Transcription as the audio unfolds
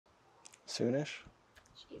Soonish?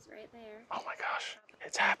 She's right there. Oh my gosh,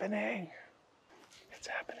 it's happening. It's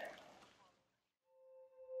happening.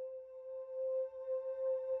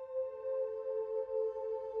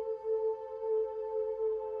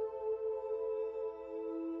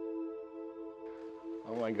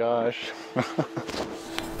 Oh my gosh.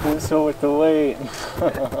 There's so much to wait.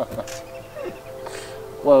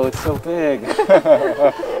 Whoa, it's so big.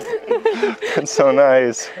 That's so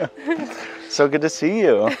nice. So good to see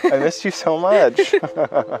you. I missed you so much.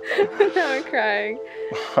 Now I'm crying.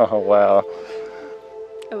 Oh, wow.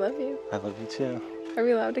 I love you. I love you too. Are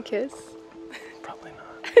we allowed to kiss? Probably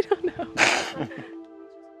not. I don't know.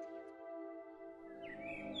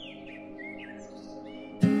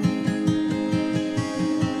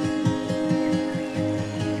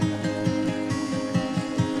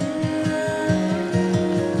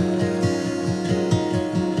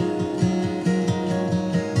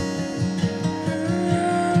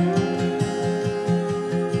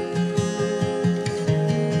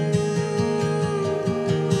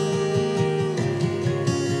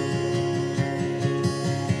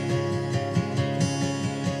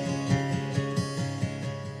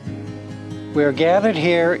 We are gathered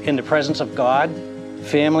here in the presence of God,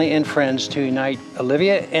 family, and friends to unite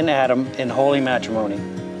Olivia and Adam in holy matrimony.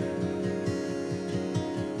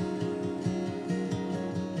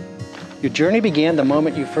 Your journey began the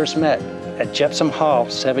moment you first met at Jepson Hall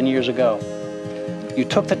 7 years ago. You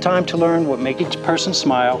took the time to learn what makes each person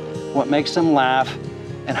smile, what makes them laugh,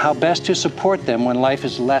 and how best to support them when life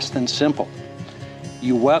is less than simple.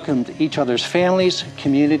 You welcomed each other's families,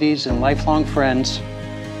 communities, and lifelong friends,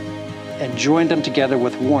 and joined them together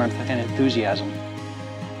with warmth and enthusiasm.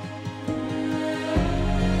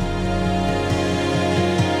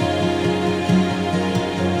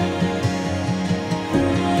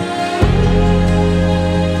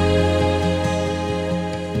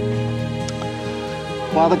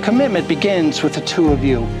 While the commitment begins with the two of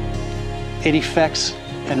you, it affects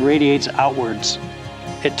and radiates outwards.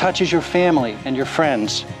 It touches your family and your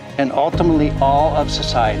friends, and ultimately all of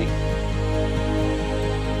society.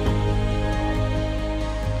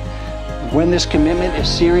 When this commitment is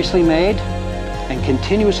seriously made and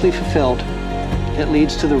continuously fulfilled, it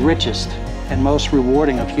leads to the richest and most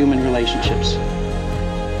rewarding of human relationships.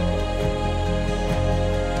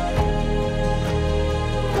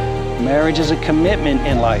 Marriage is a commitment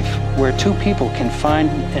in life where two people can find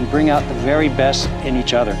and bring out the very best in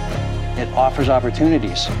each other. It offers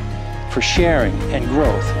opportunities for sharing and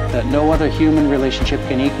growth that no other human relationship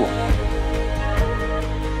can equal.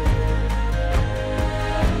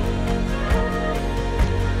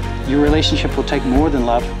 Your relationship will take more than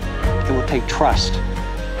love. It will take trust.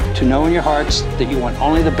 To know in your hearts that you want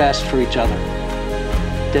only the best for each other.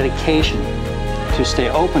 Dedication to stay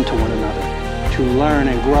open to one another, to learn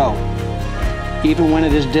and grow, even when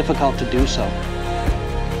it is difficult to do so.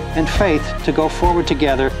 And faith to go forward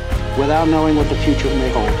together without knowing what the future may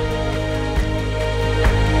hold.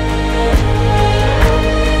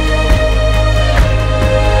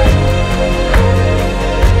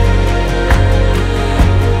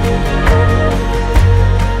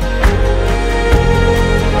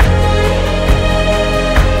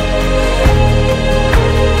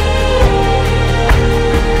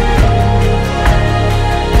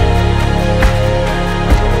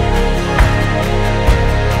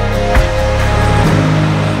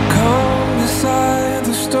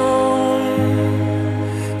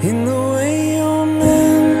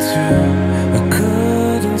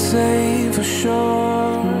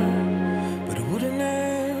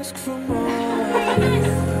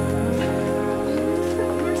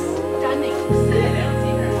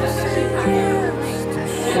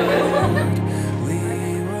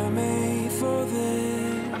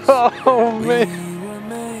 Oh man!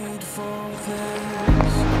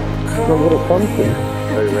 It's a little pumpkin.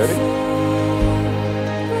 Are you ready?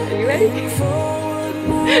 Are you ready?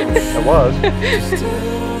 I was.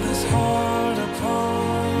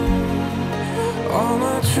 All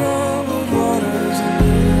my troubled waters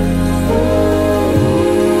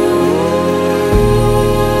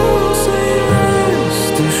say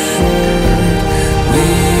rest assured, we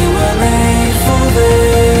were made for this.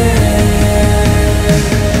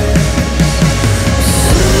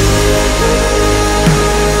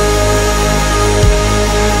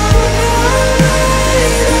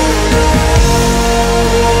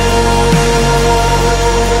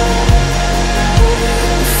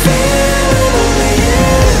 Feeling on the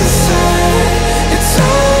inside.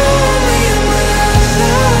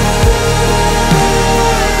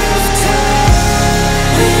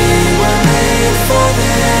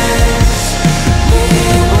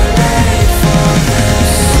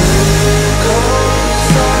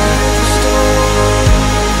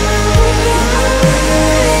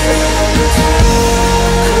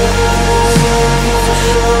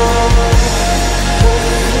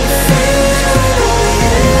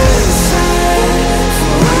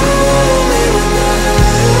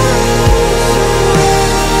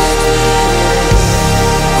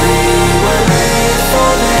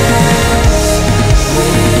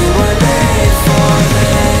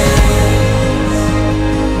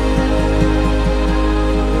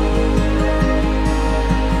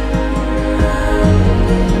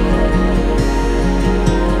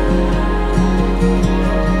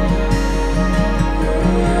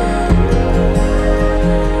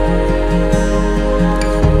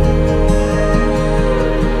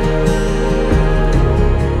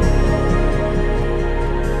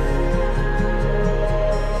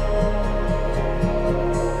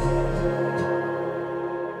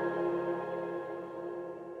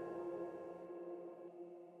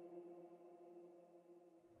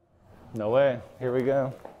 No way. Here we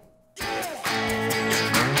go.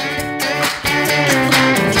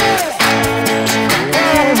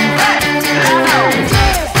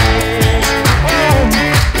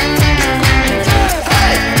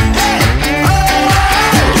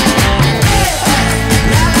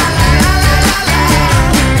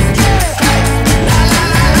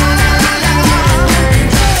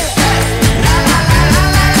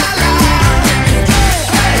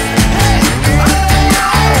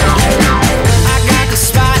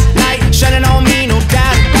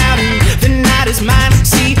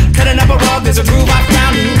 There's a groove I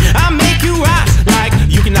found in. I make you rock like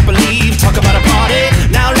you cannot believe. Talk about a party.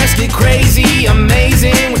 Now let's get crazy.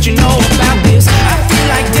 Amazing what you know about this. I feel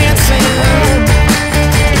like dancing.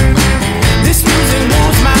 This music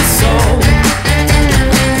moves my soul.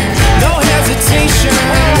 No hesitation.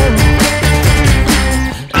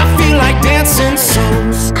 I feel like dancing, so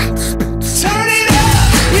turn it up.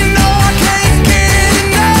 You know I can't get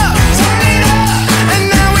enough. Turn it up. And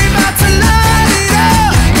now we about to light it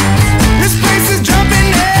up. This place is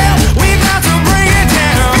jumping now. We about to bring it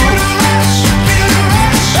down. Feel the rush, feel the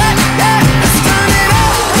rush. Hey, hey, let's turn it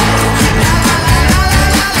up.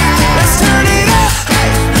 Let's turn it up.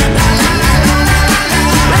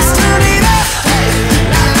 Let's turn it up.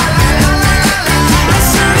 Let's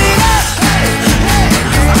turn it up.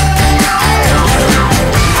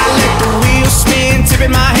 I let the wheels spin,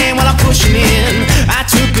 tipping my hand while I'm pushing in. I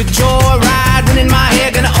took a joyride, wind in my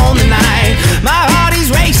head, gonna own the night. My heart is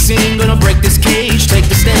racing, gonna break this cage, take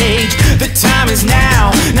the stage. The time is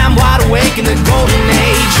now, now I'm wide awake in the golden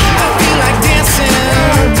age. I feel like dancing.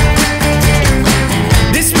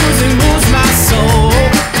 This music moves my soul.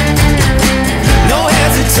 No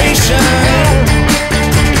hesitation.